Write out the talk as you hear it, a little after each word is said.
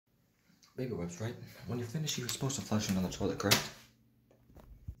Baby wipes, right? When you're finished, you're supposed to flush them down the toilet, correct?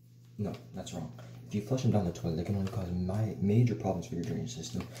 No, that's wrong. If you flush them down the toilet, they can only cause major problems for your drainage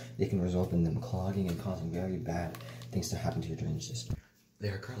system. They can result in them clogging and causing very bad things to happen to your drainage system. They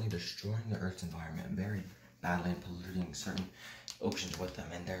are currently destroying the Earth's environment very badly and polluting certain oceans with them,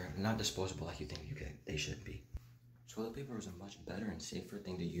 and they're not disposable like you think they should be. Toilet paper is a much better and safer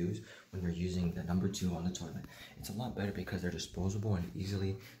thing to use when you're using the number 2 on the toilet. It's a lot better because they're disposable and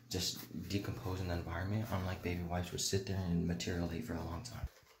easily just decompose in the environment, unlike baby wipes which sit there and materialate for a long time.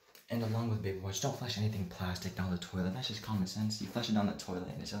 And along with baby wipes, don't flush anything plastic down the toilet. That's just common sense. You flush it down the toilet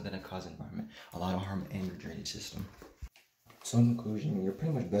and it's not going to cause the environment a lot of harm in your drainage system. So in conclusion, you're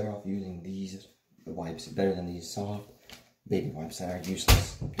pretty much better off using these wipes better than these soft baby wipes that are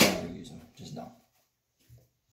useless. Don't ever use them. Just don't.